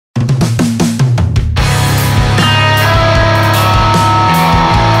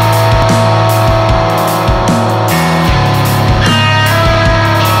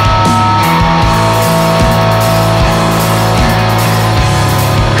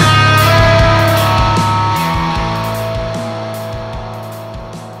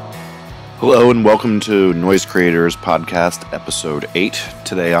and welcome to Noise Creators Podcast, Episode 8.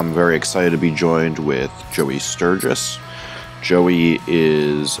 Today I'm very excited to be joined with Joey Sturgis. Joey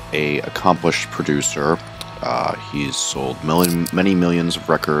is an accomplished producer. He's sold many millions of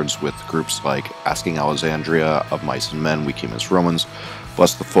records with groups like Asking Alexandria, Of Mice and Men, We Came as Romans,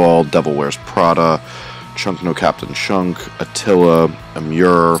 Bless the Fall, Devil Wears Prada, Chunk No Captain Chunk, Attila,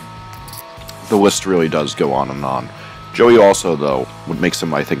 Emmure. The list really does go on and on. Joey also, though, what makes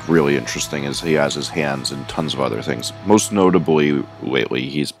him, I think, really interesting is he has his hands in tons of other things. Most notably, lately,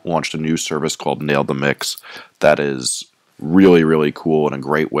 he's launched a new service called Nail the Mix that is really, really cool and a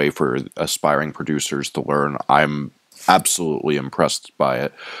great way for aspiring producers to learn. I'm absolutely impressed by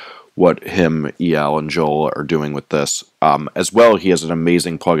it, what him, EL, and Joel are doing with this. As well, he has an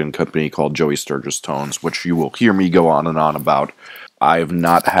amazing plugin company called Joey Sturgis Tones, which you will hear me go on and on about. I have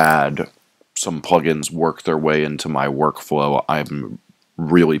not had some plugins work their way into my workflow. I'm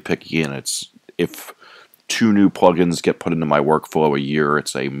really picky, and if 2 new plugins get put into my workflow a year,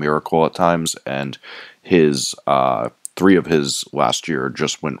 it's a miracle at times, and his 3 of his last year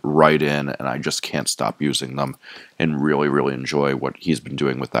just went right in, and I just can't stop using them and really, really enjoy what he's been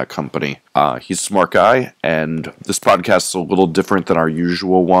doing with that company. He's a smart guy, and this podcast is a little different than our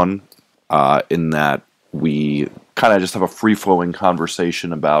usual one in that we kind of just have a free-flowing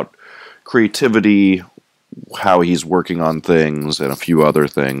conversation about creativity, how he's working on things, and a few other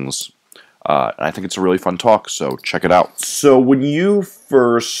things. And I think it's a really fun talk, so check it out. So when you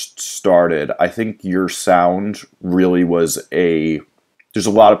first started, I think your sound really was there's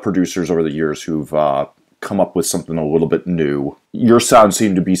a lot of producers over the years who've come up with something a little bit new. Your sound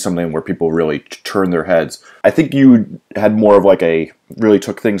seemed to be something where people really turn their heads. I think you had more of really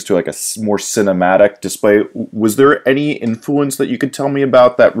took things to a more cinematic display. Was there any influence that you could tell me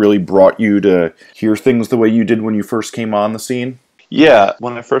about that really brought you to hear things the way you did when you first came on the scene? Yeah,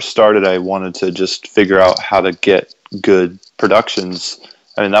 when I first started, I wanted to just figure out how to get good productions.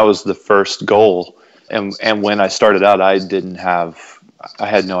 I mean, that was the first goal. And when I started out, I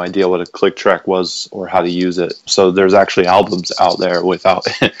had no idea what a click track was or how to use it. So there's actually albums out there without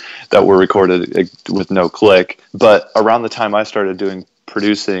that were recorded with no click. But around the time I started doing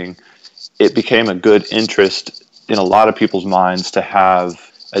producing, it became a good interest in a lot of people's minds to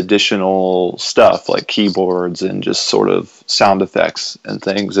have additional stuff like keyboards and just sort of sound effects and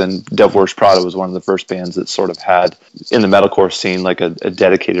things. And Devil Wears Prada was one of the first bands that sort of had, in the metalcore scene, like a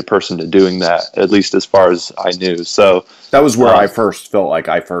dedicated person to doing that, at least as far as I knew. So that was where I first felt like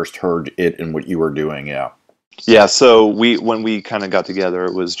I first heard it and what you were doing, yeah. Yeah, so when we kind of got together,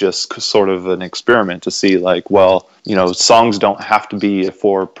 it was just sort of an experiment to see, songs don't have to be a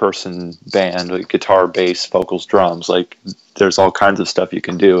 4-person band, like guitar, bass, vocals, drums. Like, there's all kinds of stuff you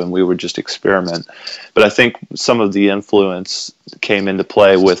can do, and we would just experiment. But I think some of the influence came into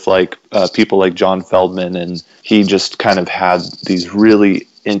play with people like John Feldman, and he just kind of had these really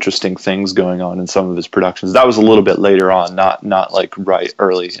interesting things going on in some of his productions. That was a little bit later on, not like right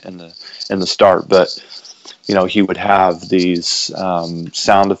early in the start, but he would have these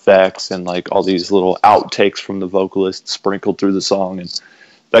sound effects and all these little outtakes from the vocalist sprinkled through the song, and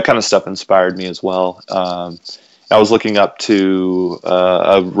that kind of stuff inspired me as well. I was looking up to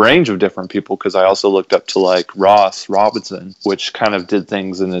a range of different people because I also looked up to Ross Robinson, which kind of did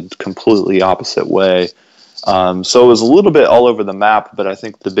things in a completely opposite way. So it was a little bit all over the map, but I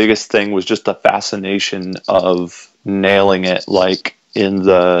think the biggest thing was just the fascination of nailing it in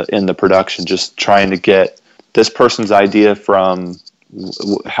the production, just trying to get this person's idea from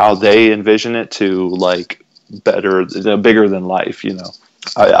how they envision it to bigger than life.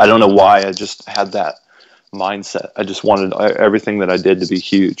 I don't know why, I just had that mindset. I just wanted everything that I did to be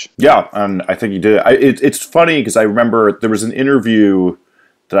huge. Yeah, and I think you did. It's funny because I remember there was an interview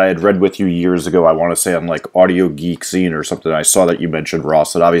that I had read with you years ago, I want to say on Audio Geek Scene or something. I saw that you mentioned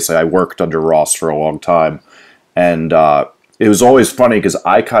Ross, and obviously I worked under Ross for a long time. And it was always funny because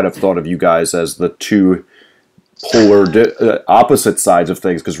I kind of thought of you guys as the two polar opposite sides of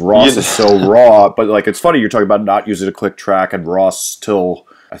things, because Ross is so raw, but it's funny you're talking about not using a click track, and Ross still,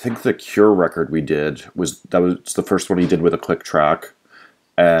 I think the Cure record we did was the first one he did with a click track.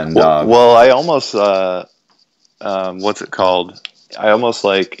 And well, I almost what's it called? I almost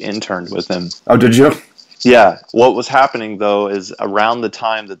interned with him. Oh, did you? Yeah. What was happening though is around the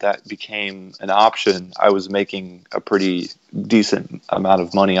time that became an option, I was making a pretty decent amount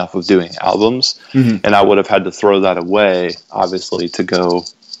of money off of doing albums, and I would have had to throw that away, obviously, to go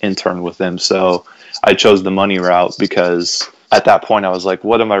intern with him. So I chose the money route because at that point I was like,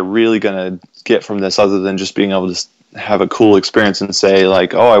 what am I really going to get from this other than just being able to have a cool experience and say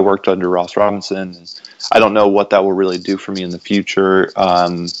I worked under Ross Robinson. I don't know what that will really do for me in the future.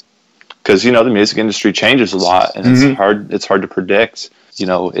 because the music industry changes a lot, and it's hard to predict.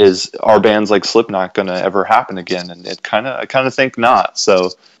 Is our bands like Slipknot going to ever happen again? And I kind of think not.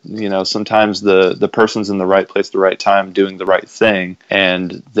 So sometimes the person's in the right place at the right time doing the right thing,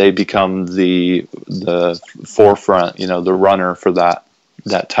 and they become the forefront, the runner for that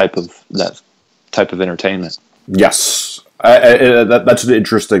type of entertainment. Yes. That's an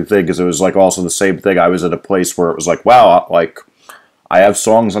interesting thing, because it was like also the same thing. I was at a place where it was like, wow, like I have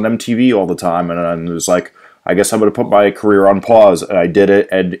songs on MTV all the time, and it was like, I guess I'm going to put my career on pause, and I did it,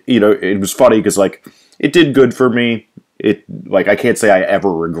 and it was funny because like it did good for me. It like I can't say I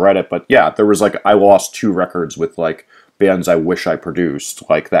ever regret it, but yeah, there was like I lost 2 records with like bands I wish I produced,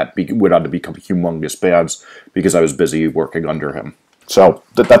 like that went on to become humongous bands because I was busy working under him. So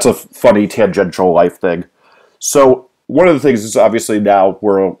that's a funny tangential life thing. So one of the things is obviously now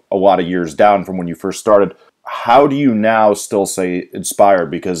we're a lot of years down from when you first started. How do you now still say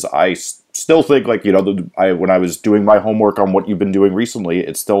inspired? Because I still think like, when I was doing my homework on what you've been doing recently,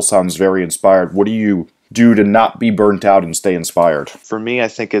 it still sounds very inspired. What do you do to not be burnt out and stay inspired? For me, I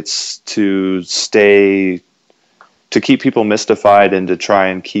think it's to keep people mystified and to try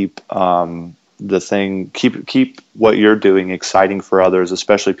and keep keep what you're doing exciting for others,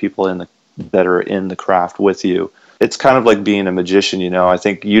 especially people that are in the craft with you. It's kind of like being a magician, I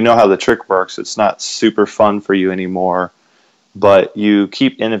think how the trick works. It's not super fun for you anymore, but you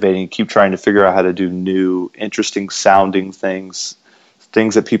keep innovating, keep trying to figure out how to do new, interesting sounding things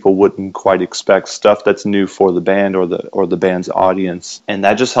that people wouldn't quite expect, stuff that's new for the band or the band's audience, and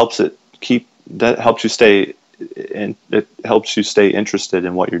that just helps you stay interested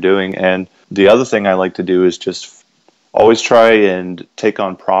in what you're doing. And the other thing I like to do is just always try and take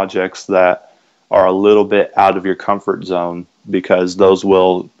on projects that are a little bit out of your comfort zone, because those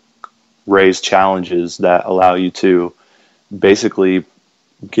will raise challenges that allow you to basically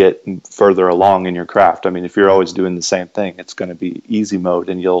get further along in your craft. I mean, if you're always doing the same thing, it's going to be easy mode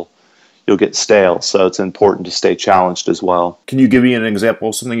and you'll get stale. So it's important to stay challenged as well. Can you give me an example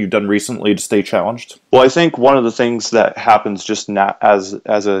of something you've done recently to stay challenged? Well, I think one of the things that happens just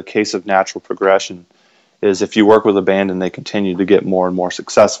as a case of natural progression is if you work with a band and they continue to get more and more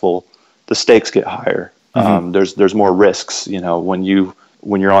successful, the stakes get higher. There's more risks. When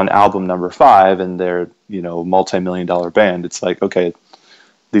you're on album number 5 and they're multi-million-dollar band, it's like, okay,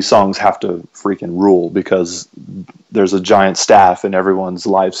 these songs have to freaking rule because there's a giant staff and everyone's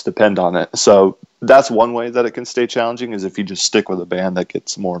lives depend on it. So that's one way that it can stay challenging, is if you just stick with a band that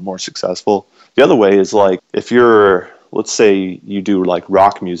gets more and more successful. The other way is like if let's say you do like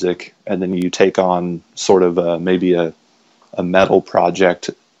rock music and then you take on sort of maybe a metal project,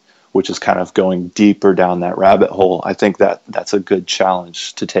 which is kind of going deeper down that rabbit hole. I think that's a good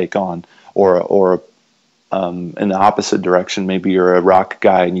challenge to take on. Or in the opposite direction, maybe you're a rock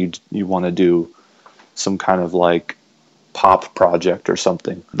guy and you want to do some kind of like pop project or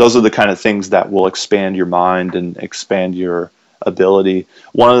something. Those are the kind of things that will expand your mind and expand your ability.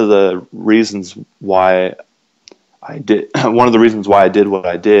 One of the reasons why I did what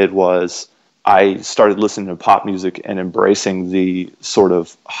I did was I started listening to pop music and embracing the sort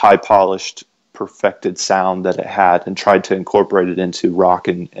of high polished, perfected sound that it had, and tried to incorporate it into rock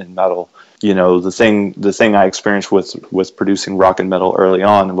and metal. The thing I experienced with producing rock and metal early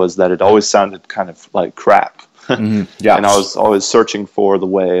on was that it always sounded kind of like crap. Yeah. And I was always searching for the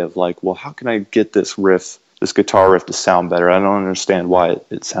way of like, well, how can I get this guitar riff to sound better? I don't understand why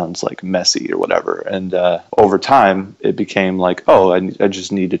it sounds like messy or whatever. And over time, it became like, oh, I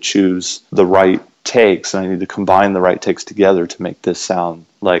just need to choose the right takes, and I need to combine the right takes together to make this sound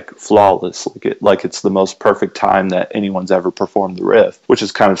like flawless, like it's the most perfect time that anyone's ever performed the riff, which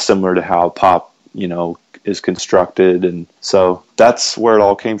is kind of similar to how pop, is constructed. And so that's where it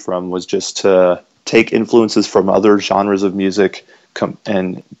all came from, was just to take influences from other genres of music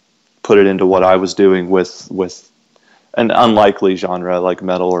and put it into what I was doing with an unlikely genre like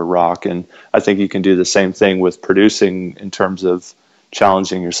metal or rock. And I think you can do the same thing with producing in terms of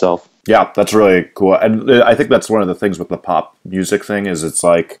challenging yourself. Yeah, that's really cool. And I think that's one of the things with the pop music thing is it's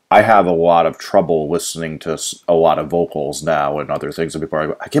like I have a lot of trouble listening to a lot of vocals now and other things. And people are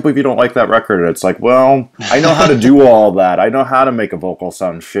like, I can't believe you don't like that record. And it's like, well, I know how to do all that. I know how to make a vocal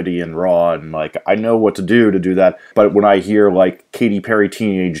sound shitty and raw, and like I know what to do that. But when I hear like Katy Perry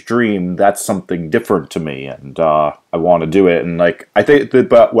Teenage Dream, that's something different to me, and I want to do it. And like I think that,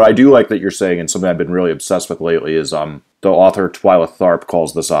 but what I do like that you're saying, and something I've been really obsessed with lately, is the author Twyla Tharp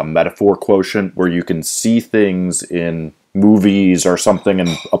calls this metaphor quotient, where you can see things in movies or something and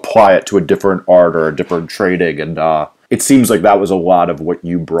apply it to a different art or a different trading. And it seems like that was a lot of what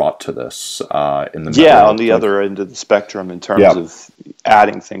you brought to this in the Yeah, on the other end of the spectrum in terms of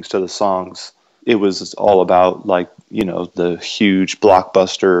adding things to the songs, it was all about like, you know, the huge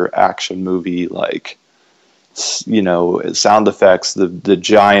blockbuster action movie, like, you know, sound effects, the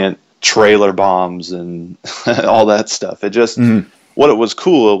giant trailer bombs and all that stuff. It just, what it was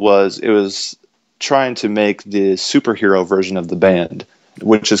cool was it was trying to make the superhero version of the band,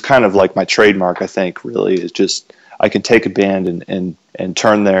 which is kind of like my trademark, I think, really, is just I can take a band and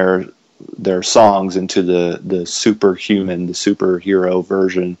turn their songs into the superhuman, the superhero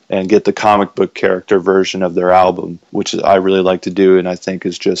version, and get the comic book character version of their album, which I really like to do, and I think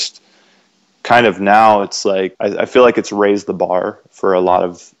is just kind of now it's like I feel like it's raised the bar for a lot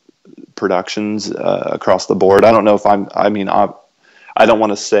of productions across the board. I don't know if I don't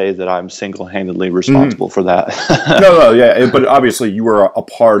want to say that I'm single-handedly responsible for that. Yeah, but obviously you were a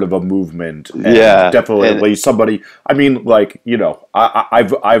part of a movement. And definitely somebody. I mean, like, you know,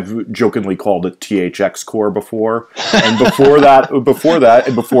 I've jokingly called it THX Core before, and before that,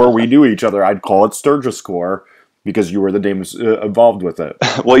 and before we knew each other, I'd call it Sturgis Core because you were the names involved with it.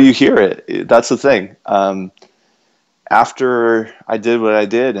 Well, you hear it. That's the thing. After I did what I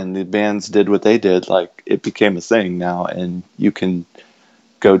did and the bands did what they did, like, it became a thing now, and you can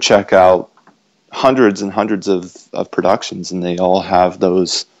go check out hundreds and hundreds of productions, and they all have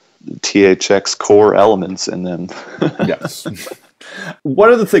those THX core elements in them. Yes.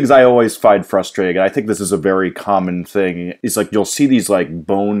 One of the things I always find frustrating, and I think this is a very common thing, is like you'll see these like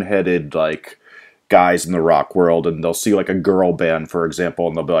boneheaded like guys in the rock world, and they'll see like a girl band, for example,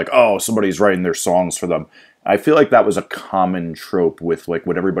 and they'll be like, oh, somebody's writing their songs for them. I feel like that was a common trope with like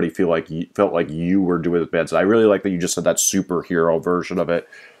what everybody felt like you were doing with bands. And I really like that you just said that superhero version of it.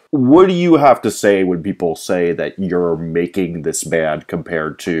 What do you have to say when people say that you're making this band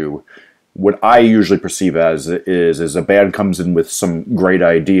compared to what I usually perceive as is a band comes in with some great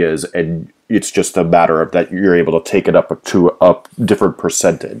ideas and it's just a matter of that you're able to take it up to a different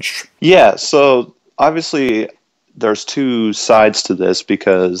percentage? Yeah, so obviously there's two sides to this,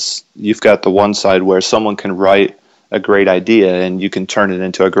 because you've got the one side where someone can write a great idea and you can turn it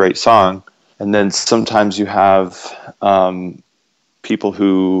into a great song. And then sometimes you have people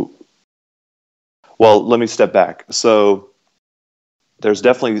who, well, let me step back. So there's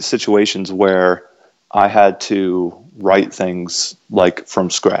definitely situations where I had to write things like from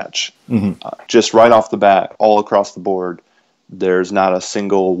scratch, just right off the bat, all across the board. There's not a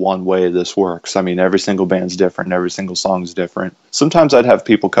single one way this works. I mean, every single band's different. Every single song's different. Sometimes I'd have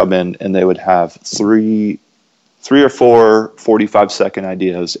people come in and they would have three or four 45-second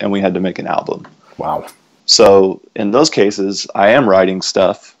ideas, and we had to make an album. Wow. So in those cases, I am writing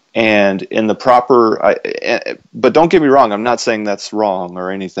stuff, and in the proper, but don't get me wrong, I'm not saying that's wrong or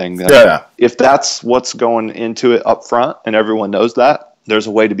anything. If that's what's going into it up front and everyone knows that, there's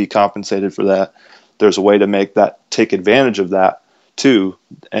a way to be compensated for that. There's a way to take advantage of that too,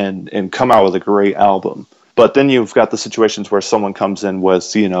 and come out with a great album. But then you've got the situations where someone comes in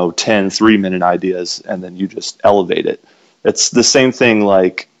with, 10 3-minute ideas, and then you just elevate it. It's the same thing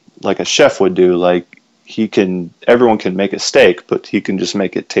like a chef would do. Like, everyone can make a steak, but he can just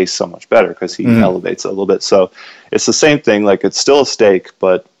make it taste so much better because he elevates it a little bit. So it's the same thing. Like, it's still a steak,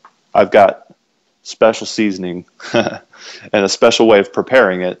 but I've got special seasoning and a special way of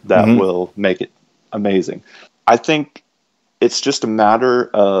preparing it that will make it amazing. I think it's just a matter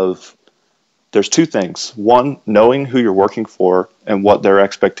of, there's two things. One, knowing who you're working for and what their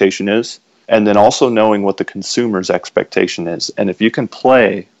expectation is, and then also knowing what the consumer's expectation is. And if you can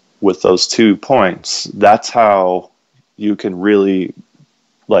play with those 2 points, that's how you can really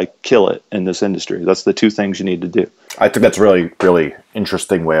kill it in this industry. That's the two things you need to do. I think that's a really, really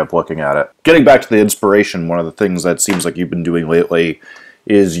interesting way of looking at it. Getting back to the inspiration, one of the things that seems like you've been doing lately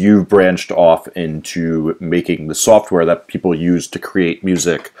is you've branched off into making the software that people use to create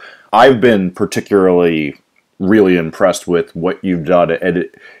music. I've been particularly really impressed with what you've done, and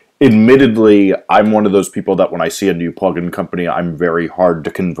admittedly, I'm one of those people that when I see a new plugin company, I'm very hard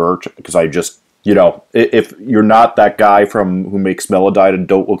to convert, because I just, if you're not that guy who makes Melodyne and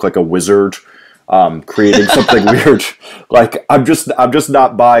don't look like a wizard creating something weird, I'm just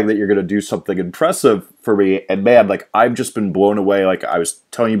not buying that you're going to do something impressive for me. And man, I've just been blown away. Like I was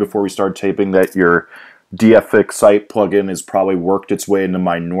telling you before we started taping, that your DFX site plugin has probably worked its way into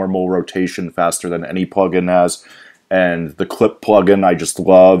my normal rotation faster than any plugin has. And the clip plugin I just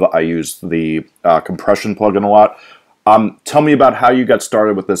love. I use the compression plugin a lot. Tell me about how you got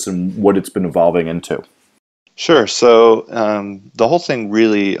started with this and what it's been evolving into. Sure. So the whole thing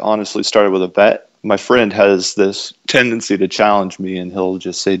really honestly started with a bet. My friend has this tendency to challenge me, and he'll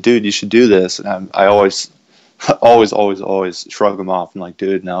just say, dude, you should do this. And I always always shrug them off. I'm like,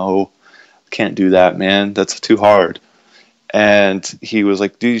 dude, no, can't do that, man. That's too hard. And he was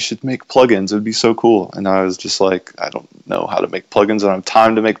like, dude, you should make plugins. It would be so cool. And I was just like, I don't know how to make plugins. I don't have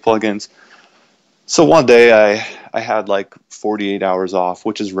time to make plugins. So one day I had like 48 hours off,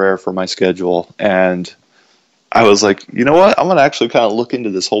 which is rare for my schedule. And I was like, you know what? I'm going to actually kind of look into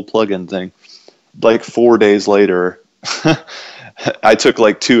this whole plugin thing. Like 4 days later, I took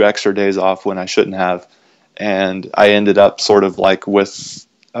like 2 extra days off when I shouldn't have. And I ended up sort of like with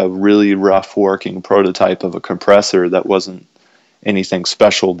a really rough working prototype of a compressor that wasn't anything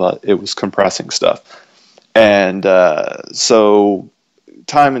special, but it was compressing stuff. And so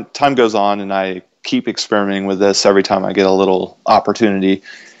time goes on, and I keep experimenting with this every time I get a little opportunity.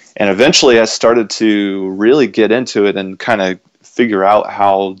 And eventually I started to really get into it and kind of figure out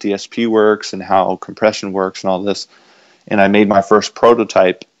how DSP works and how compression works and all this. And I made my first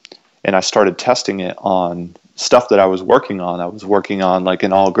prototype, and I started testing it on stuff that I was working on. I was working on like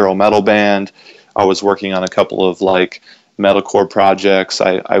an all-girl metal band. I was working on a couple of like metalcore projects.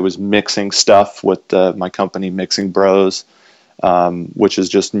 I was mixing stuff with my company, Mixing Bros, which is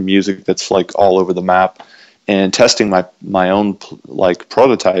just music that's like all over the map, and testing my own like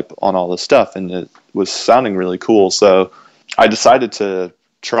prototype on all this stuff, and it was sounding really cool. So I decided to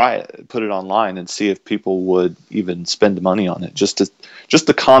try it, put it online, and see if people would even spend money on it. Just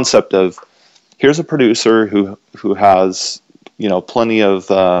the concept of, here's a producer who has, you know, plenty of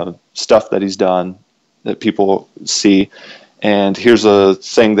stuff that he's done that people see, and here's a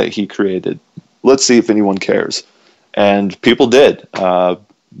thing that he created. Let's see if anyone cares. And people did.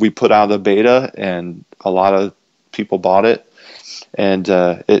 We put out a beta, and a lot of people bought it, and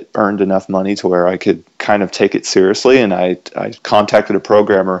it earned enough money to where I could kind of take it seriously. And I contacted a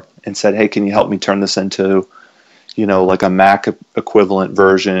programmer and said, hey, can you help me turn this into, you know, like a Mac equivalent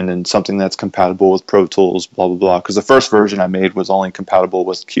version and something that's compatible with Pro Tools, blah, blah, blah. Because the first version I made was only compatible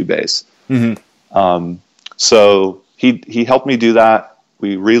with Cubase. Mm-hmm. So he helped me do that.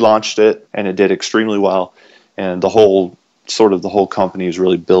 We relaunched it, and it did extremely well. And the whole company is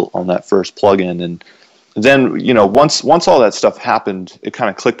really built on that first plugin. And then, you know, once all that stuff happened, it kind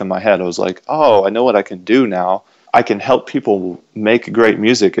of clicked in my head. I was like, oh, I know what I can do now. I can help people make great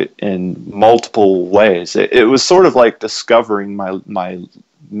music in multiple ways. It was sort of like discovering my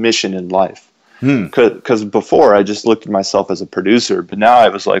mission in life. Because before I just looked at myself as a producer, but now I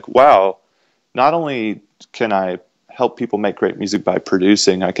was like, wow, not only can I help people make great music by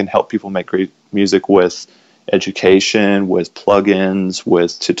producing, I can help people make great music with education, with plugins,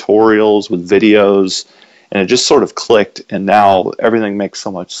 with tutorials, with videos. And it just sort of clicked, and now everything makes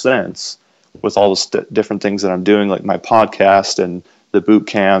so much sense with all the different things that I'm doing, like my podcast and the boot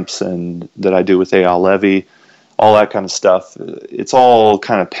camps and that I do with A.L. Levy, all that kind of stuff. It's all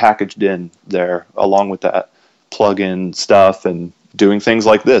kind of packaged in there along with that plug-in stuff and doing things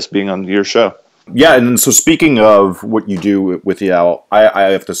like this, being on your show. Yeah, and so speaking of what you do with EL, I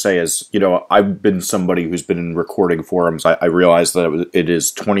have to say is, you know, I've been somebody who's been in recording forums. I realize that it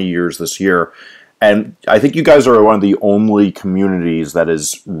is 20 years this year, and I think you guys are one of the only communities that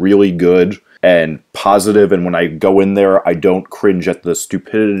is really good and positive, and when I go in there, I don't cringe at the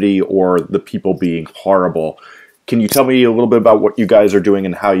stupidity or the people being horrible. Can you tell me a little bit about what you guys are doing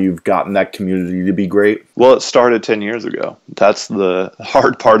and how you've gotten that community to be great? Well, it started 10 years ago. That's the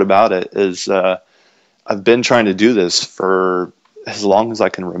hard part about it is I've been trying to do this for as long as I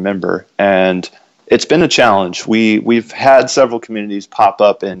can remember, and it's been a challenge. We've had several communities pop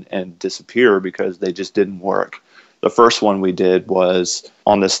up and disappear because they just didn't work. The first one we did was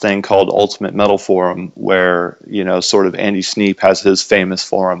on this thing called Ultimate Metal Forum, where, you know, sort of Andy Sneap has his famous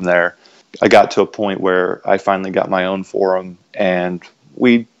forum there. I got to a point where I finally got my own forum, and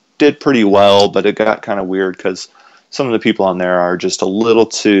we did pretty well, but it got kind of weird because some of the people on there are just a little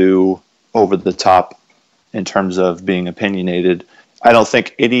too over the top in terms of being opinionated. I don't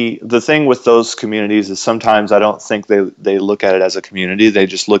think the thing with those communities is sometimes I don't think they look at it as a community. They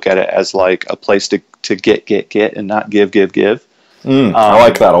just look at it as like a place to get and not give. I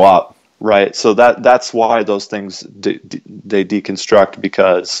like that a lot. Right. So that's why those things they deconstruct,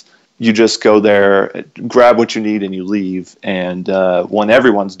 because you just go there, grab what you need, and you leave. And when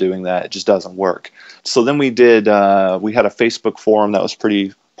everyone's doing that, it just doesn't work. So then we had a Facebook forum that was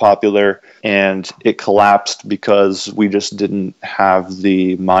pretty popular, and it collapsed because we just didn't have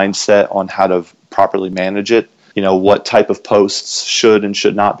the mindset on how to properly manage it. You know, what type of posts should and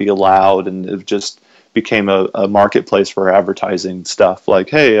should not be allowed. And it just became a marketplace for advertising stuff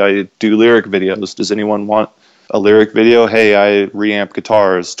like, hey, I do lyric videos. Does anyone want a lyric video? Hey, I reamp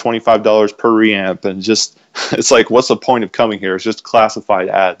guitars, $25 per reamp. And just, it's like, what's the point of coming here? It's just classified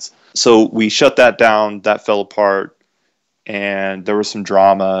ads. So we shut that down. That fell apart. And there was some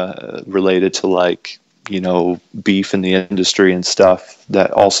drama related to like, beef in the industry and stuff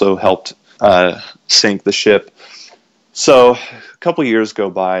that also helped sink the ship. So a couple of years go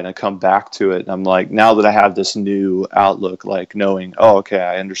by and I come back to it and I'm like, now that I have this new outlook, like knowing, oh, okay,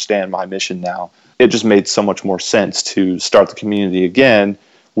 I understand my mission now. It just made so much more sense to start the community again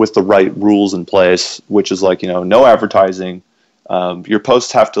with the right rules in place, which is like, no advertising. Your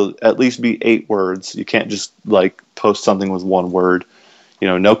posts have to at least be 8 words. You can't just like post something with 1 word.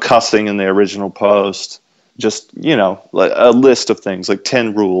 No cussing in the original post. Just, like a list of things, like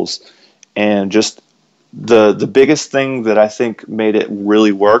 10 rules. And just the biggest thing that I think made it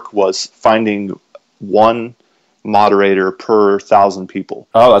really work was finding 1 moderator per 1,000 people.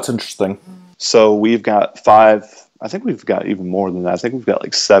 Oh, that's interesting. So we've got 5. I think we've got even more than that. I think we've got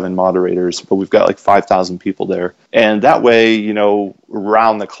like 7 moderators, but we've got like 5,000 people there. And that way,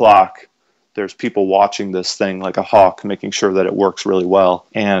 around the clock, there's people watching this thing like a hawk, making sure that it works really well.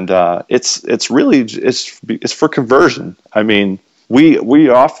 And it's really for conversion. I mean, we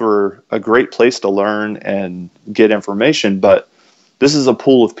offer a great place to learn and get information, but this is a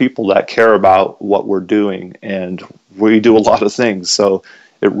pool of people that care about what we're doing, and we do a lot of things. So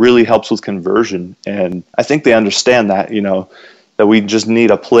it really helps with conversion. And I think they understand that, that we just need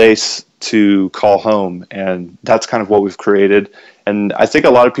a place to call home. And that's kind of what we've created. And I think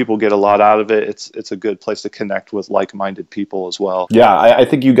a lot of people get a lot out of it. It's a good place to connect with like-minded people as well. Yeah, I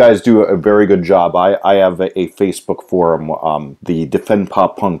think you guys do a very good job. I have a Facebook forum. The Defend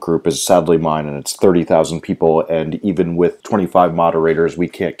Pop Punk group is sadly mine, and it's 30,000 people. And even with 25 moderators, we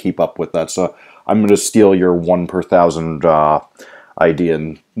can't keep up with that. So I'm going to steal your 1 per 1,000 idea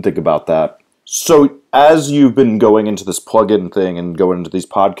and think about that. So as you've been going into this plugin thing and going into these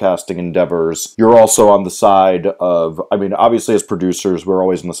podcasting endeavors, you're also on the side of, I mean, obviously as producers, we're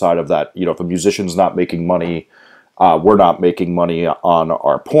always on the side of that. If a musician's not making money, we're not making money on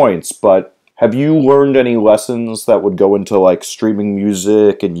our points. But have you learned any lessons that would go into like streaming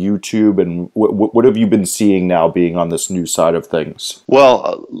music and YouTube? And what have you been seeing now being on this new side of things?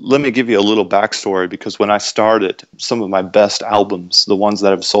 Well, let me give you a little backstory, because when I started, some of my best albums, the ones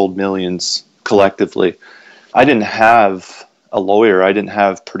that have sold millions collectively, I didn't have a lawyer. I didn't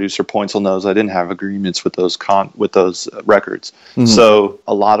have producer points on those. I didn't have agreements with those records. Mm-hmm. So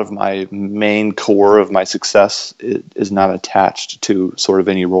a lot of my main core of my success is not attached to sort of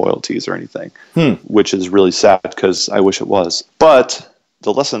any royalties or anything, which is really sad because I wish it was. But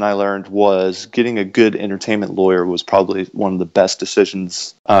the lesson I learned was getting a good entertainment lawyer was probably one of the best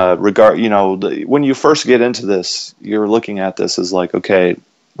decisions. When you first get into this, you're looking at this as like, okay,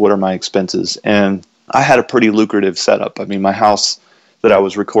 what are my expenses? And I had a pretty lucrative setup. I mean, my house that I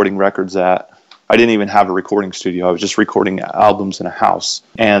was recording records at, I didn't even have a recording studio. I was just recording albums in a house.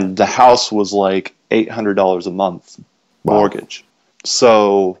 And the house was like $800 a month mortgage.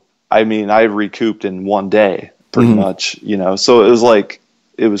 So, I mean, I recouped in 1 day pretty much, So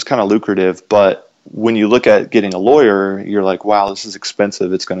it was kind of lucrative. But when you look at getting a lawyer, you're like, wow, this is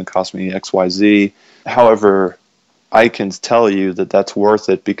expensive. It's going to cost me X, Y, Z. However, I can tell you that that's worth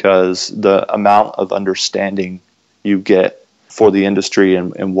it, because the amount of understanding you get for the industry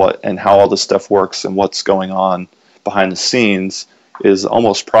and how all this stuff works and what's going on behind the scenes is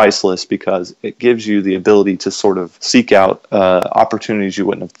almost priceless, because it gives you the ability to sort of seek out opportunities you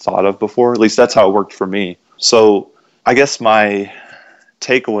wouldn't have thought of before. At least that's how it worked for me. So I guess my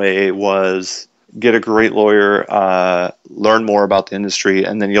takeaway was get a great lawyer, learn more about the industry,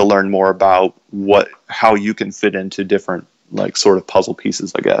 and then you'll learn more about how you can fit into different like sort of puzzle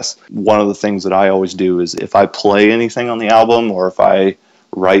pieces, I guess. One of the things that I always do is if I play anything on the album or if I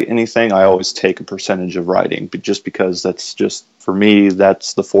write anything, I always take a percentage of writing, but just because that's just, for me,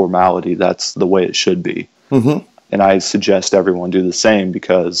 that's the formality. That's the way it should be. Mm-hmm. And I suggest everyone do the same,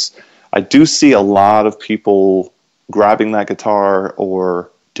 because I do see a lot of people grabbing that guitar or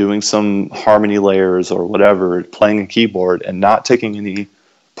doing some harmony layers or whatever, playing a keyboard and not taking any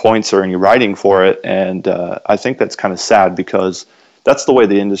points or any writing for it. And I think that's kind of sad, because that's the way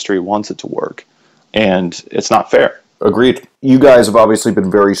the industry wants it to work. And it's not fair. Agreed. You guys have obviously been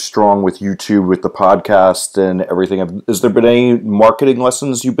very strong with YouTube, with the podcast and everything. Has there been any marketing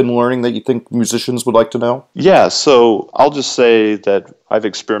lessons you've been learning that you think musicians would like to know? Yeah, so I'll just say that I've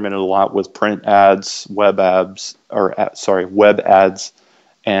experimented a lot with print ads, web ads,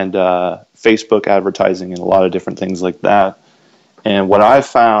 and Facebook advertising and a lot of different things like that. And what I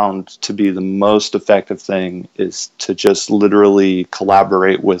found to be the most effective thing is to just literally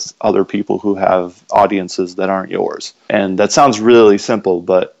collaborate with other people who have audiences that aren't yours. And that sounds really simple,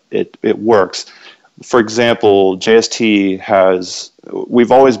 but it works. for example,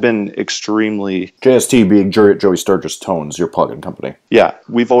 we've always been extremely... JST being Joey Sturgis Tones, your plugin company. Yeah,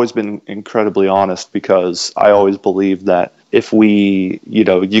 we've always been incredibly honest, because I always believe that if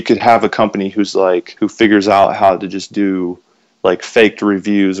you could have a company who figures out how to just do like faked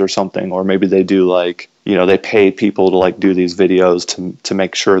reviews or something, or maybe they do they pay people to like do these videos to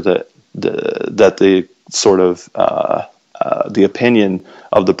make sure that the sort of the opinion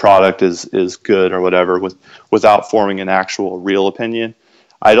of the product is good or whatever, without forming an actual real opinion.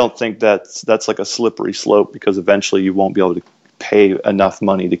 I don't think that's like a slippery slope, because eventually you won't be able to pay enough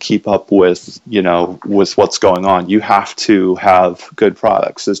money to keep up with what's going on. You have to have good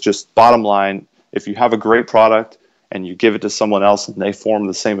products. It's just bottom line. If you have a great product and you give it to someone else and they form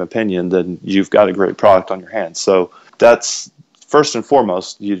the same opinion, then you've got a great product on your hands. So that's first and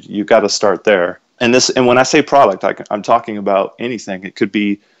foremost. You got to start there. And when I say product, I'm talking about anything. It could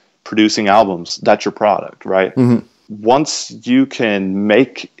be producing albums. That's your product, right? Mm-hmm. Once you can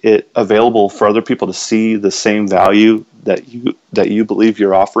make it available for other people to see the same value that you believe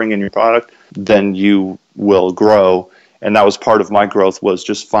you're offering in your product, then you will grow. And that was part of my growth, was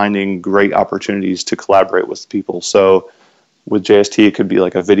just finding great opportunities to collaborate with people. So with JST, it could be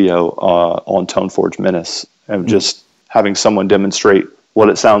like a video on ToneForge Menace, and just having someone demonstrate what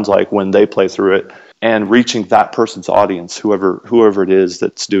it sounds like when they play through it, and reaching that person's audience, whoever it is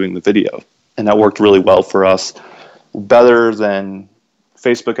that's doing the video. And that worked really well for us. Better than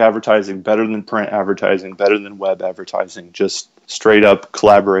Facebook advertising, better than print advertising, better than web advertising, just straight up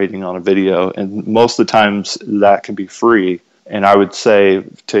collaborating on a video. And most of the times that can be free. And I would say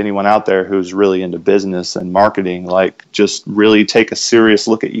to anyone out there who's really into business and marketing, just really take a serious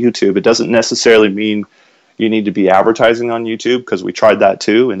look at YouTube. It doesn't necessarily mean you need to be advertising on YouTube, because we tried that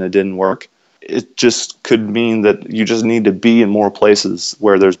too and it didn't work. It just could mean that you just need to be in more places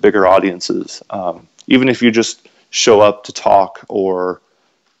where there's bigger audiences. Even if you just show up to talk, or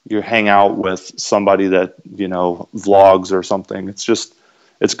you hang out with somebody that, vlogs or something.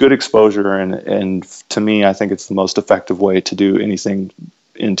 It's good exposure. And to me, I think it's the most effective way to do anything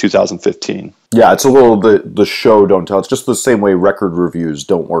in 2015. Yeah, it's a little the show don't tell. It's just the same way record reviews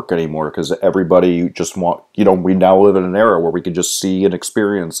don't work anymore, because everybody just we now live in an era where we can just see and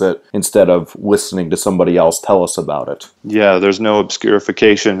experience it instead of listening to somebody else tell us about it. Yeah, there's no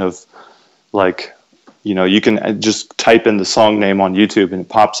obscurification of you can just type in the song name on YouTube and it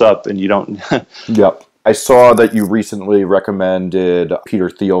pops up, and you don't... Yep. I saw that you recently recommended Peter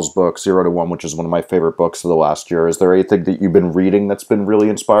Thiel's book, 0 to 1, which is one of my favorite books of the last year. Is there anything that you've been reading that's been really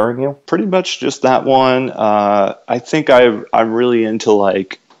inspiring you? Pretty much just that one. I think I'm really into,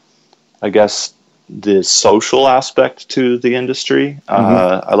 I guess, the social aspect to the industry.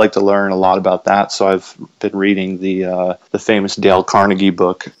 I like to learn a lot about that, so I've been reading the famous Dale Carnegie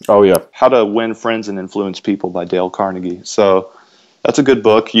book. Oh yeah, How to Win Friends and Influence People by Dale Carnegie. So that's a good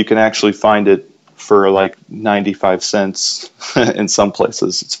book. You can actually find it for 95 cents in some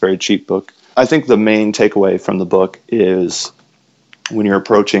places. It's a very cheap book. I think the main takeaway from the book is, when you're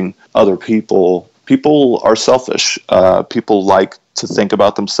approaching other people are selfish. People like to think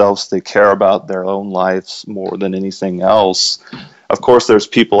about themselves. They care about their own lives more than anything else. Of course, there's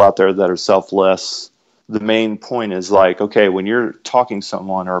people out there that are selfless. The main point is okay, when you're talking to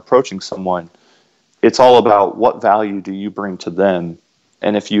someone or approaching someone, it's all about what value do you bring to them.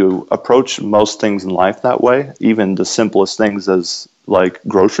 And if you approach most things in life that way, even the simplest things as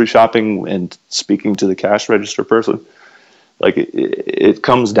grocery shopping and speaking to the cash register person, it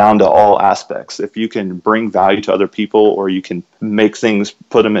comes down to all aspects. If you can bring value to other people, or you can make things,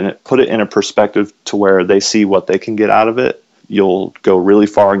 put it in a perspective to where they see what they can get out of it, you'll go really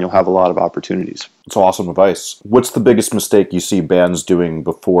far and you'll have a lot of opportunities. It's awesome advice. What's the biggest mistake you see bands doing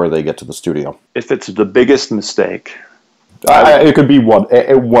before they get to the studio? If it's the biggest mistake, it could be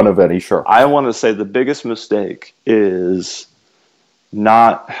one of any, sure. I want to say the biggest mistake is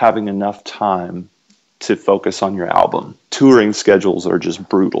not having enough time to focus on your album. Touring schedules are just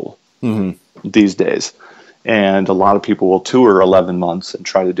brutal these days. And a lot of people will tour 11 months and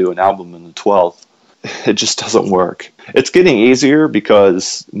try to do an album in the 12th. It just doesn't work. It's getting easier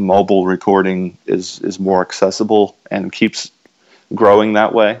because mobile recording is more accessible and keeps growing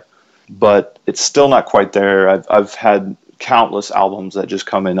that way. But it's still not quite there. I've had countless albums that just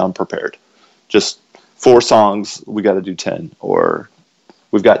come in unprepared. Just 4 songs, we got to do 10. Or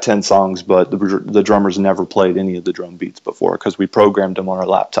we've got 10 songs, but the drummers never played any of the drum beats before because we programmed them on our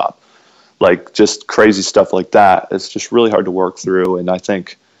laptop. Just crazy stuff like that. It's just really hard to work through. And I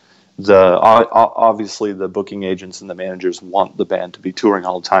think obviously the booking agents and the managers want the band to be touring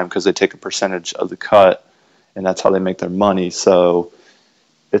all the time because they take a percentage of the cut, and that's how they make their money. So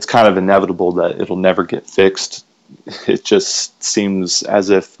it's kind of inevitable that it'll never get fixed. It just seems as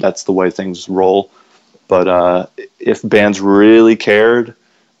if that's the way things roll. But if bands really cared,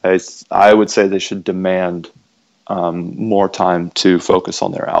 I would say they should demand more time to focus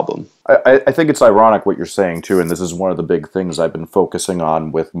on their album. I think it's ironic what you're saying too, and this is one of the big things I've been focusing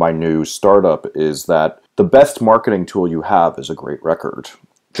on with my new startup, is that the best marketing tool you have is a great record.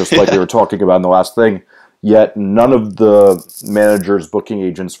 Just like we were talking about in the last thing, yet none of the managers, booking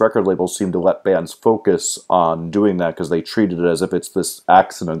agents, record labels seem to let bands focus on doing that because they treat it as if it's this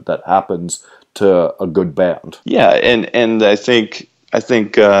accident that happens to a good band. Yeah, and I think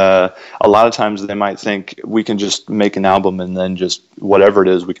a lot of times they might think we can just make an album and then just whatever it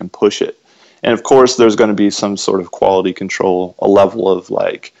is, we can push it. And of course, there's going to be some sort of quality control, a level of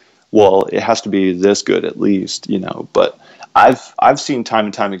like, well, it has to be this good at least, you know. But I've seen time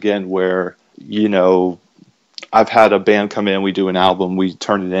and time again where, you know, I've had a band come in, we do an album, we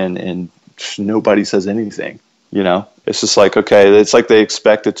turn it in, and nobody says anything. You know, it's just like, okay, it's like they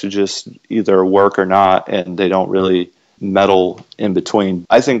expect it to just either work or not, and they don't really meddle in between.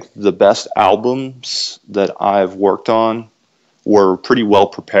 I think the best albums that I've worked on were pretty well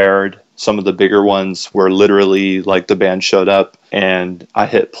prepared. Some of the bigger ones were literally like the band showed up and I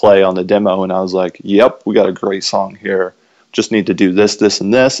hit play on the demo and I was like, yep, we got a great song here. Just need to do this, this,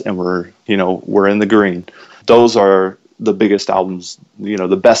 and this, and we're in the green. Those are the biggest albums, you know,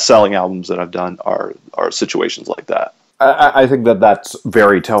 the best-selling albums that I've done are situations like that. I think that's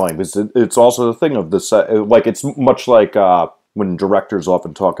very telling, because it's also the thing of this, like, it's much like when directors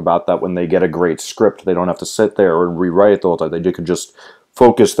often talk about that when they get a great script, they don't have to sit there and rewrite it the whole time. They can just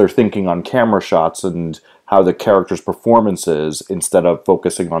focus their thinking on camera shots and how the character's performance is instead of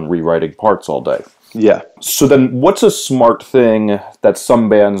focusing on rewriting parts all day. Yeah. So then what's a smart thing that some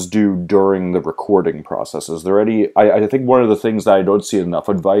bands do during the recording process? Is there any... I think one of the things that I don't see enough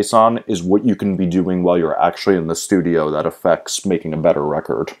advice on is what you can be doing while you're actually in the studio that affects making a better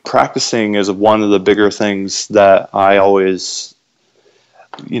record. Practicing is one of the bigger things that I always...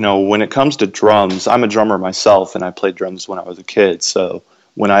 You know, when it comes to drums, I'm a drummer myself, and I played drums when I was a kid. So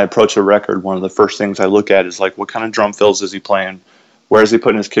when I approach a record, one of the first things I look at is, like, what kind of drum fills is he playing? Where is he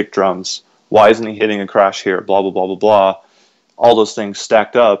putting his kick drums? Why isn't he hitting a crash here? Blah, blah, blah, blah, blah. All those things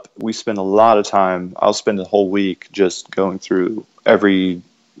stacked up. We spend a lot of time. I'll spend a whole week just going through every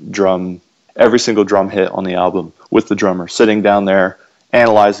single drum hit on the album with the drummer, sitting down there,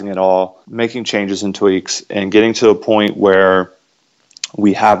 analyzing it all, making changes and tweaks, and getting to a point where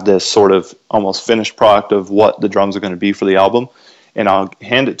we have this sort of almost finished product of what the drums are going to be for the album. And I'll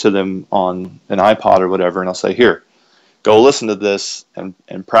hand it to them on an iPod or whatever, and I'll say, here, go listen to this and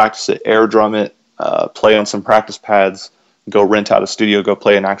practice it, air drum it, play on some practice pads, go rent out a studio, go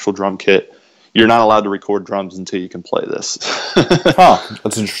play an actual drum kit. You're not allowed to record drums until you can play this. Huh,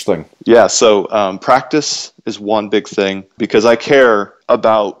 that's interesting. Yeah, so practice is one big thing because I care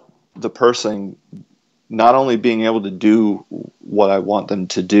about the person not only being able to do what I want them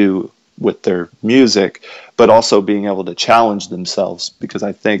to do with their music, but also being able to challenge themselves, because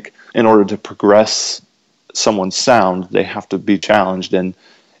I think in order to progress someone's sound, they have to be challenged. And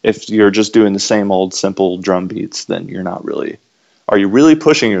if you're just doing the same old simple drum beats, then you're not really... Are you really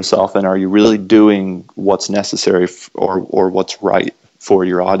pushing yourself, and are you really doing what's necessary or what's right for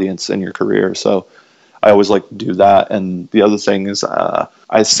your audience and your career? So I always like to do that. And the other thing is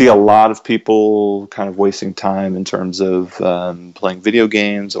I see a lot of people kind of wasting time in terms of playing video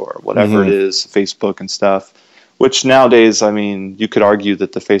games or whatever it is, Facebook and stuff, which nowadays, I mean, you could argue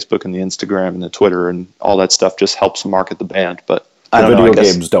that the Facebook and the Instagram and the Twitter and all that stuff just helps market the band, but I don't know. Video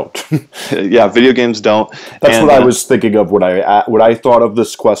games don't. Yeah, video games don't. That's what I was thinking of when I thought of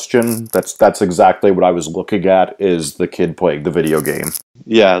this question. That's exactly what I was looking at, is the kid playing the video game.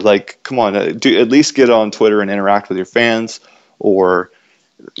 Yeah, like, come on, at least get on Twitter and interact with your fans, or,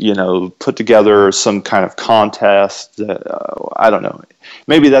 you know, put together some kind of contest. I don't know.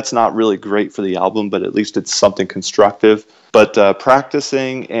 Maybe that's not really great for the album, but at least it's something constructive. But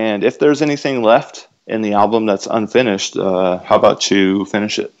practicing, and if there's anything left in the album that's unfinished, how about you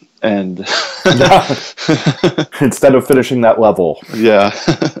finish it? And instead of finishing that level. Yeah.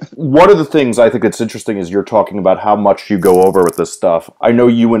 One of the things I think that's interesting is you're talking about how much you go over with this stuff. I know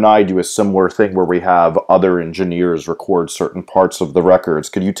you and I do a similar thing where we have other engineers record certain parts of the records.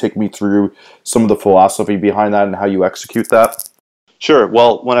 Could you take me through some of the philosophy behind that and how you execute that? Sure.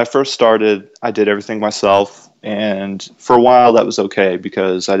 Well, when I first started, I did everything myself. And for a while that was okay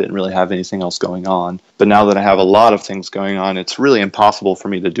because I didn't really have anything else going on. But now that I have a lot of things going on, it's really impossible for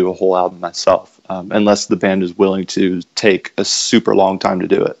me to do a whole album myself, unless the band is willing to take a super long time to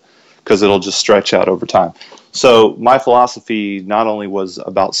do it. because it'll just stretch out over time. So my philosophy not only was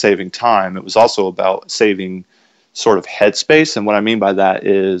about saving time, it was also about saving sort of headspace. And what I mean by that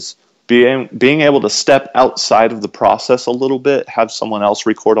is being able to step outside of the process a little bit, have someone else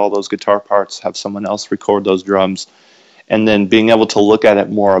record all those guitar parts, have someone else record those drums, and then being able to look at it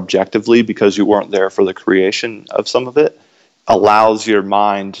more objectively because you weren't there for the creation of some of it, allows your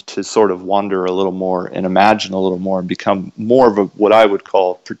mind to sort of wander a little more and imagine a little more and become more of what I would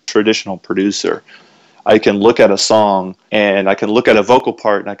call traditional producer. I can look at a song and I can look at a vocal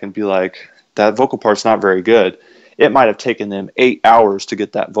part and I can be like, that vocal part's not very good. It might have taken them 8 hours to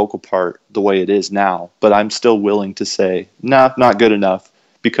get that vocal part the way it is now, but I'm still willing to say, nah, not good enough,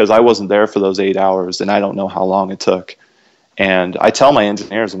 because I wasn't there for those 8 hours and I don't know how long it took. And I tell my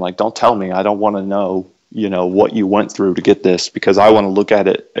engineers, I'm like, don't tell me. I don't want to know, what you went through to get this, because I want to look at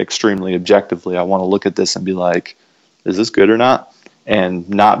it extremely objectively. I want to look at this and be like, is this good or not? And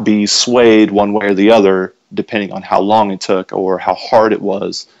not be swayed one way or the other, depending on how long it took or how hard it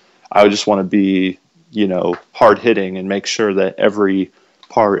was. I would just want to be, hard hitting and make sure that every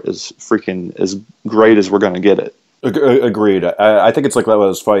part is freaking as great as we're going to get it. Agreed. I think it's like one of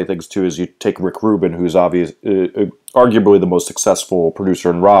those funny things too. Is you take Rick Rubin, who's arguably the most successful producer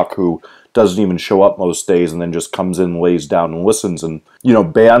in rock, who doesn't even show up most days, and then just comes in, lays down, and listens. And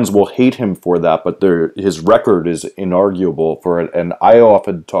bands will hate him for that, but his record is inarguable for it. And I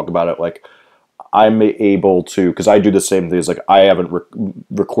often talk about it like I'm able to, because I do the same thing. It's like I haven't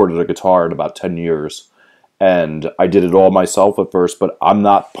recorded a guitar in about 10 years. And I did it all myself at first, but I'm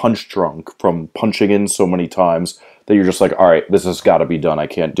not punch drunk from punching in so many times that you're just like, all right, this has got to be done. I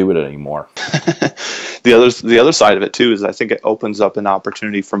can't do it anymore. The other side of it too is I think it opens up an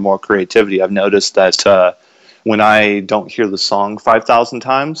opportunity for more creativity. I've noticed that when I don't hear the song 5,000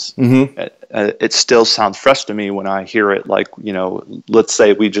 times, it still sounds fresh to me when I hear it. Like, let's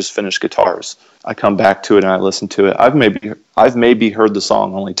say we just finished guitars. I come back to it and I listen to it. I've maybe heard the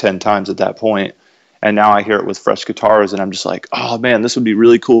song only 10 times at that point. And now I hear it with fresh guitars and I'm just like, oh man, this would be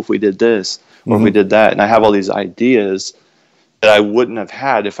really cool if we did this or if we did that. And I have all these ideas that I wouldn't have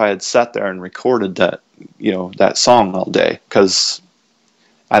had if I had sat there and recorded that, that song all day. Because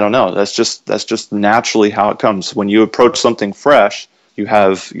I don't know, that's just naturally how it comes. When you approach something fresh, you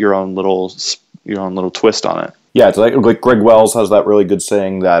have your own little twist on it. Yeah, it's like Greg Wells has that really good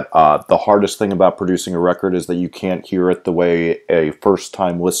saying that the hardest thing about producing a record is that you can't hear it the way a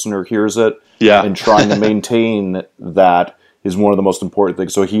first-time listener hears it. Yeah. And trying to maintain that is one of the most important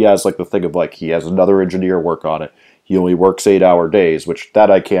things. So he has like the thing of like he has another engineer work on it. He only works 8-hour days, which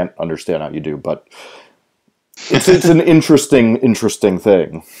that I can't understand how you do, but it's an interesting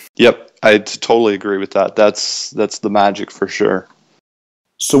thing. Yep, I totally agree with that. That's the magic for sure.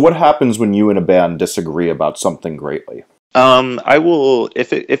 So what happens when you and a band disagree about something greatly? I will,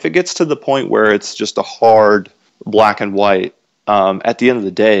 if it gets to the point where it's just a hard black and white, at the end of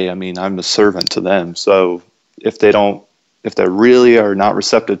the day, I mean, I'm a servant to them. So if they really are not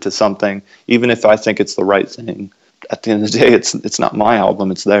receptive to something, even if I think it's the right thing, at the end of the day, it's not my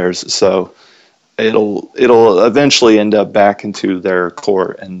album, it's theirs. So it'll eventually end up back into their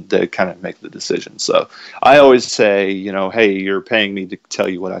court and they kind of make the decision. So I always say, hey, you're paying me to tell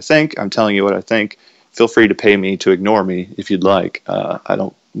you what I think. I'm telling you what I think. Feel free to pay me to ignore me if you'd like. I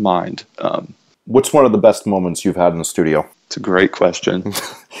don't mind. What's one of the best moments you've had in the studio? It's a great question. When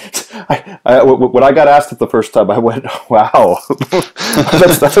I got asked it the first time, I went, wow.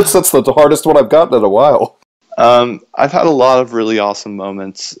 that's the hardest one I've gotten in a while. I've had a lot of really awesome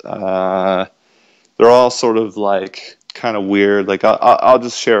moments. They're all sort of like kind of weird. Like I'll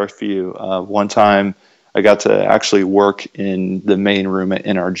just share a few. One time I got to actually work in the main room at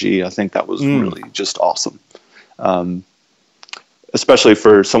NRG. I think that was really just awesome. Especially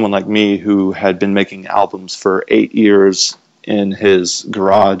for someone like me who had been making albums for 8 years in his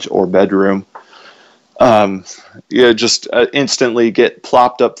garage or bedroom. Just instantly get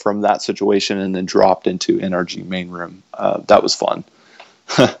plopped up from that situation and then dropped into NRG main room. That was fun.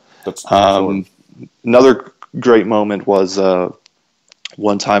 That's another great moment was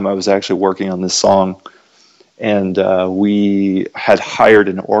one time I was actually working on this song, and we had hired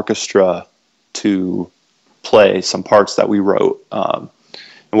an orchestra to play some parts that we wrote. And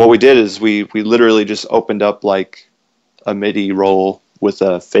what we did is we literally just opened up like a MIDI roll with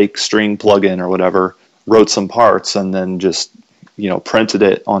a fake string plugin or whatever, wrote some parts, and then just, printed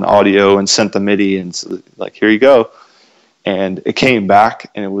it on audio and sent the MIDI and like, here you go. And it came back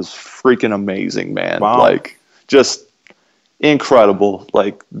and it was freaking amazing, man. Wow. Like just incredible.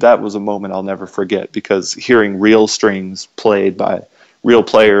 Like that was a moment I'll never forget, because hearing real strings played by real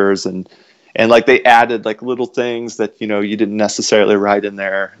players and like they added like little things that, you didn't necessarily write in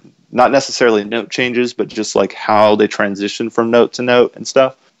there. not necessarily note changes, but just like how they transition from note to note and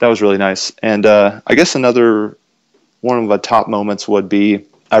stuff. That was really nice. And I guess another one of the top moments would be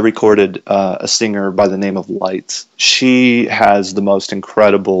I recorded a singer by the name of Lights. She has the most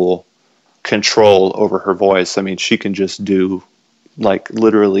incredible control over her voice. I mean, she can just do like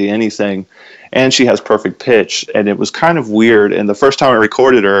literally anything, and she has perfect pitch. And it was kind of weird. And the first time I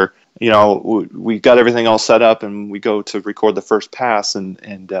recorded her, you know, we got everything all set up, and we go to record the first pass,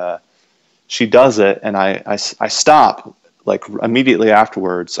 and she does it, and I stop like immediately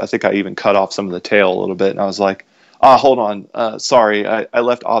afterwards. I think I even cut off some of the tail a little bit, and I was like, "Oh, hold on, sorry, I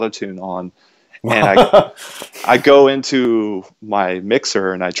left autotune on." And I go into my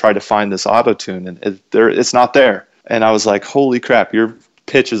mixer and I try to find this autotune, and it's not there. And I was like, "Holy crap, your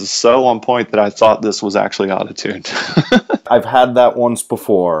pitch is so on point that I thought this was actually autotuned." I've had that once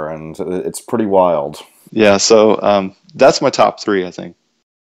before, and it's pretty wild. Yeah, so that's my top 3, I think.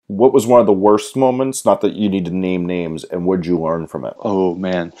 What was one of the worst moments? Not that you need to name names, and what did you learn from it? Oh,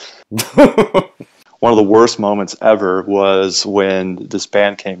 man. One of the worst moments ever was when this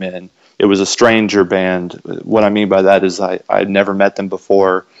band came in. It was a stranger band. What I mean by that is I'd never met them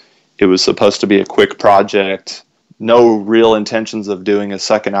before. It was supposed to be a quick project. No real intentions of doing a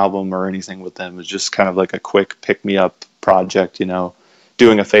second album or anything with them. It was just kind of like a quick pick-me-up project, you know,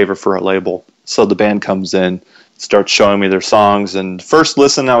 doing a favor for a label. So the band comes in, starts showing me their songs, and first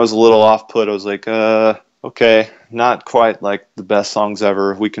listen, I was a little off-put. I was like, okay, not quite like the best songs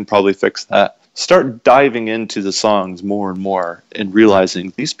ever. We can probably fix that. Start diving into the songs more and more and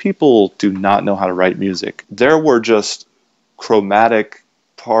realizing these people do not know how to write music. There were just chromatic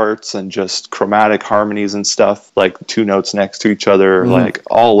parts and just chromatic harmonies and stuff, like 2 notes next to each other, like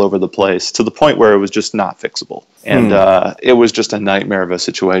all over the place, to the point where it was just not fixable. And it was just a nightmare of a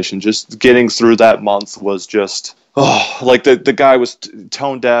situation. Just getting through that month was just, like the guy was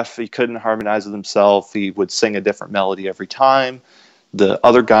tone deaf. He couldn't harmonize with himself. He would sing a different melody every time. The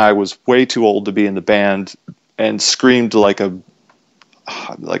other guy was way too old to be in the band and screamed like a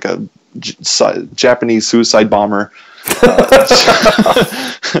Japanese suicide bomber.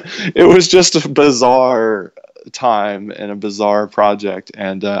 It was just a bizarre time and a bizarre project,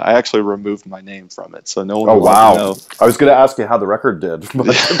 and I actually removed my name from it, so no one will know. I was going to ask you how the record did. But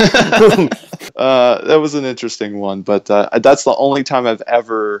that was an interesting one, but that's the only time I've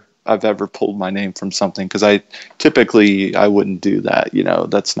ever pulled my name from something, because I wouldn't do that, you know,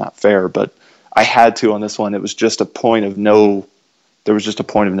 that's not fair, but I had to on this one. It was just a point of no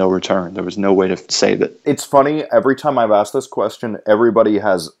return. There was no way to save it. It's funny, every time I've asked this question, everybody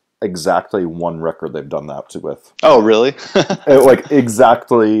has exactly one record they've done that with. Oh, really? Like,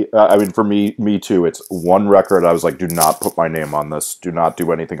 exactly. I mean, for me too, it's one record. I was like, do not put my name on this. Do not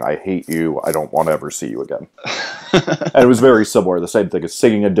do anything. I hate you. I don't want to ever see you again. And it was very similar. The same thing as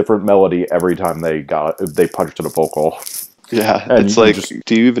singing a different melody every time they punched in a vocal. Yeah, and it's like,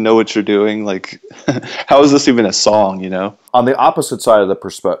 do you even know what you're doing? Like, how is this even a song, you know? On the opposite side of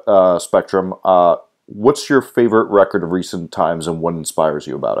the spectrum, what's your favorite record of recent times, and what inspires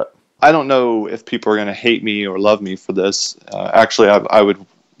you about it? I don't know if people are going to hate me or love me for this. Actually, I would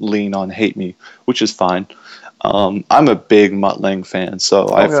lean on hate me, which is fine. I'm a big Mutt Lange fan, so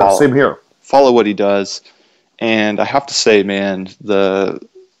same here. Follow what he does. And I have to say, man, the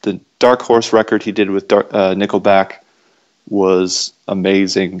Dark Horse record he did with Nickelback was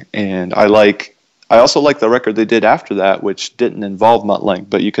amazing, and I also like the record they did after that, which didn't involve Mutt Lange,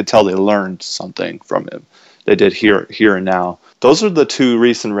 but you could tell they learned something from him. They did Here and Now. Those are the 2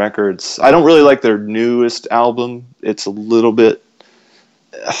 recent records. I don't really like their newest album. It's a little bit,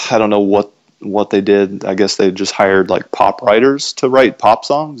 I don't know what they did. I guess they just hired like pop writers to write pop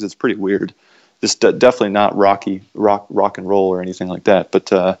songs. It's pretty weird. It's definitely not rock and roll or anything like that.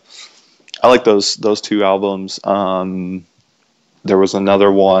 But I like those 2 albums. There was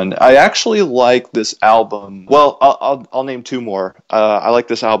another one. I actually like this album. Well, I'll name 2 more. I like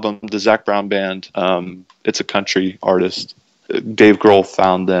this album, the Zac Brown Band. It's a country artist. Dave Grohl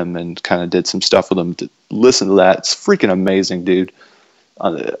found them and kind of did some stuff with them. Listen to that. It's freaking amazing, dude.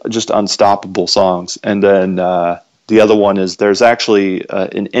 Just unstoppable songs. And then the other one is, there's actually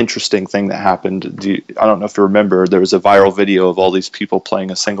an interesting thing that happened. I don't know if you remember, there was a viral video of all these people playing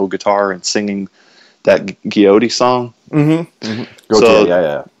a single guitar and singing that Giotti song.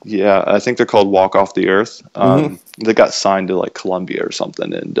 Yeah, I think they're called Walk Off the Earth. They got signed to like Columbia or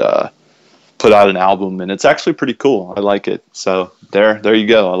something, and put out an album, and it's actually pretty cool. I like it. So there you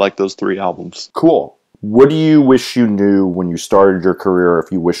go. I like those 3 albums. Cool. What do you wish you knew when you started your career,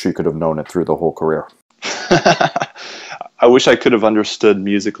 if you wish you could have known it through the whole career? I wish I could have understood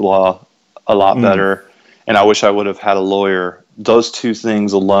music law a lot better, and I wish I would have had a lawyer those two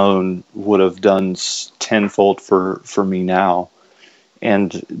things alone would have done tenfold for me now.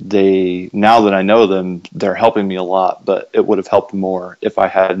 And now that I know them, they're helping me a lot, but it would have helped more if I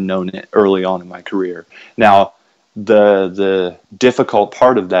had known it early on in my career. Now, the difficult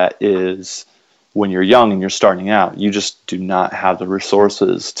part of that is when you're young and you're starting out, you just do not have the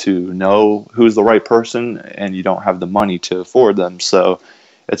resources to know who's the right person, and you don't have the money to afford them. So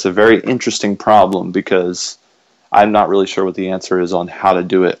it's a very interesting problem, because I'm not really sure what the answer is on how to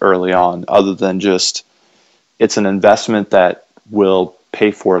do it early on, other than just it's an investment that will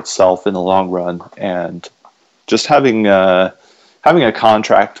pay for itself in the long run. And just having a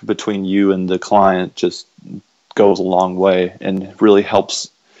contract between you and the client just goes a long way, and really helps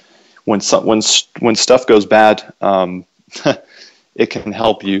when stuff goes bad. It can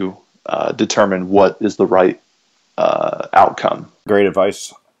help you determine what is the right outcome. Great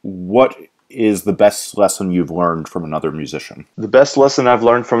advice. What is the best lesson you've learned from another musician? The best lesson I've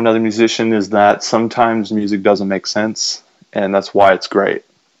learned from another musician is that sometimes music doesn't make sense, and that's why it's great.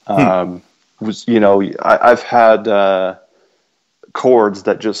 I've had chords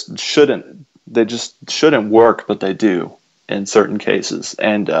that just shouldn't work, but they do in certain cases.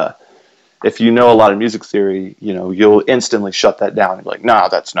 And if you know a lot of music theory, you'll instantly shut that down and be like, nah,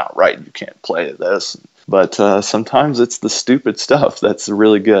 that's not right. You can't play this. But sometimes it's the stupid stuff that's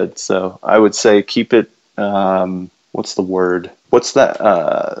really good. So I would say keep it, what's the word? What's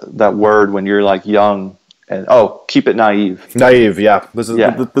that word when you're like young? And keep it naive. Naive, yeah. This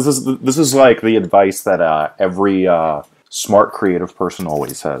is like the advice that every smart creative person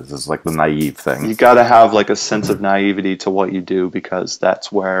always has, is like the naive thing. You got to have like a sense of naivety to what you do, because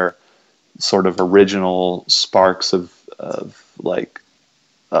that's where sort of original sparks of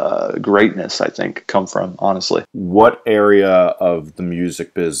greatness, I think, come from, honestly. What area of the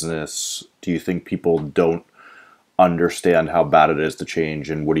music business do you think people don't understand how bad it is to change,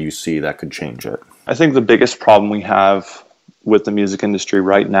 and what do you see that could change it? I think the biggest problem we have with the music industry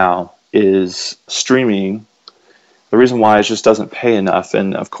right now is streaming. The reason why it just doesn't pay enough.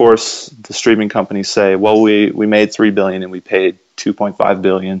 And of course, the streaming companies say, well, we made $3 billion and we paid $2.5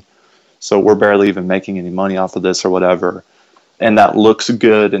 billion. So we're barely even making any money off of this or whatever. And that looks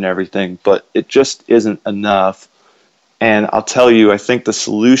good and everything, but it just isn't enough. And I'll tell you, I think the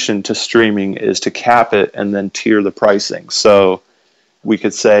solution to streaming is to cap it and then tier the pricing. So we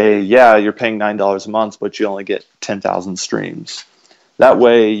could say, yeah, you're paying $9 a month, but you only get 10,000 streams. That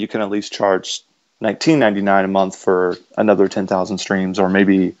way you can at least charge $19.99 a month for another 10,000 streams, or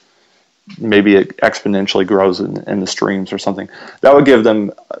maybe it exponentially grows in the streams or something. That would give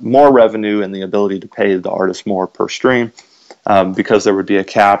them more revenue and the ability to pay the artist more per stream, because there would be a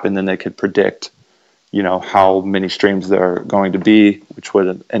cap, and then they could predict, how many streams they're going to be, which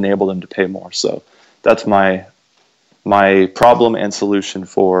would enable them to pay more. So that's my problem and solution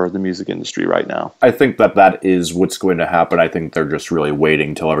for the music industry right now. I think that is what's going to happen. I think they're just really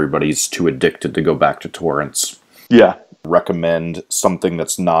waiting till everybody's too addicted to go back to torrents. Yeah. Recommend something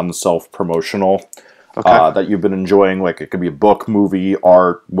that's non-self-promotional, okay, that you've been enjoying. Like, it could be a book, movie,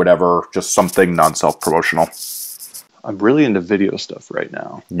 art, whatever, just something non-self-promotional. I'm really into video stuff right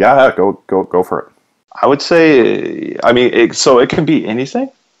now. Yeah, go for it. I would say, so it can be anything.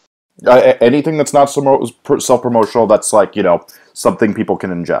 Anything that's not self-promotional, that's like, something people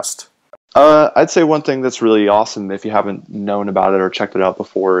can ingest. I'd say one thing that's really awesome, if you haven't known about it or checked it out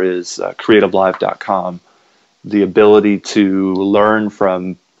before, is creativelive.com. The ability to learn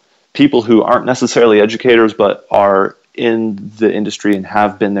from people who aren't necessarily educators, but are in the industry and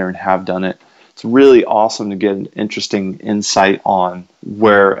have been there and have done it. It's really awesome to get an interesting insight on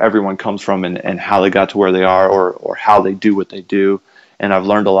where everyone comes from and how they got to where they are, or how they do what they do. And I've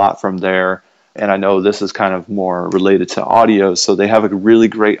learned a lot from there. And I know this is kind of more related to audio, so they have a really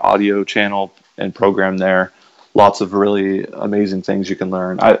great audio channel and program there. Lots of really amazing things you can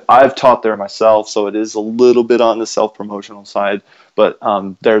learn. I've taught there myself, so it is a little bit on the self-promotional side, but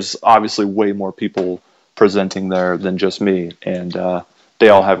there's obviously way more people presenting there than just me, and they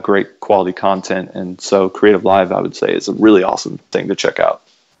all have great quality content. And so Creative Live, I would say, is a really awesome thing to check out.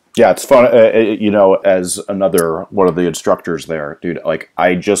 Yeah, it's fun. As another one of the instructors there, dude, like,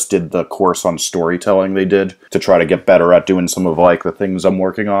 I just did the course on storytelling they did to try to get better at doing some of like the things I'm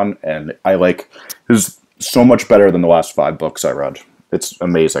working on, and it was so much better than the last 5 books I read. It's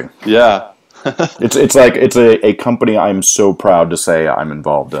amazing. Yeah. it's a company I'm so proud to say I'm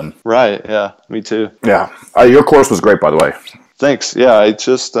involved in. Right. Yeah. Me too. Yeah. Your course was great, by the way. Thanks. Yeah. I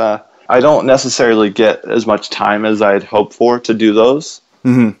just I don't necessarily get as much time as I'd hoped for to do those.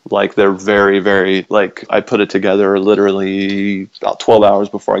 Mm-hmm. Like, they're very, very, I put it together literally about 12 hours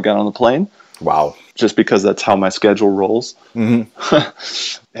before I got on the plane. Wow. just because that's how my schedule rolls.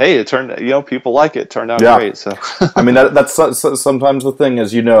 Hey, it turned, people like it. Turned out great. So I mean, that's sometimes the thing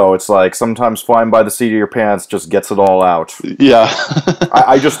is, it's like sometimes flying by the seat of your pants just gets it all out. Yeah.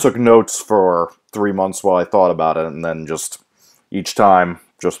 I just took notes for 3 months while I thought about it, and then just each time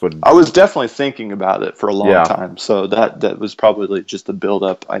just would. I was definitely thinking about it for a long time, so that was probably just the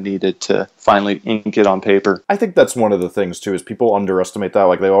buildup I needed to finally ink it on paper. I think that's one of the things too, is people underestimate that.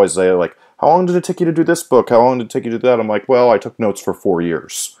 Like they always say, like, how long did it take you to do this book? How long did it take you to do that? I'm like, well, I took notes for 4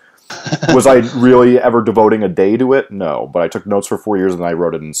 years. Was I really ever devoting a day to it? No, but I took notes for 4 years and I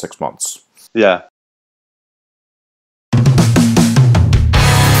wrote it in 6 months. Yeah.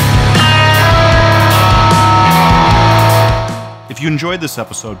 If you enjoyed this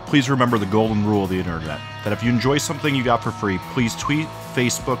episode, please remember the golden rule of the internet, that if you enjoy something you got for free, please tweet,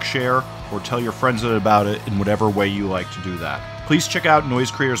 Facebook share, or tell your friends about it in whatever way you like to do that. Please check out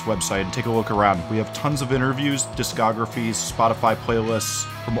Noise Creator's website and take a look around. We have tons of interviews, discographies, Spotify playlists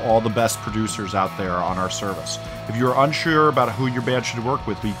from all the best producers out there on our service. If you're unsure about who your band should work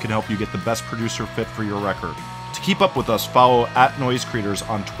with, we can help you get the best producer fit for your record. To keep up with us, follow @Noise Creators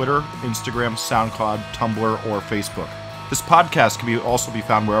on Twitter, Instagram, SoundCloud, Tumblr, or Facebook. This podcast can also be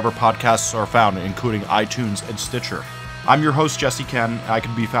found wherever podcasts are found, including iTunes and Stitcher. I'm your host, Jesse Cannon. I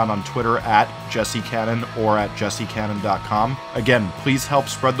can be found on Twitter @JesseCannon or @JesseCannon.com. Again, please help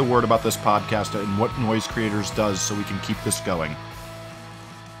spread the word about this podcast and what Noise Creators does so we can keep this going.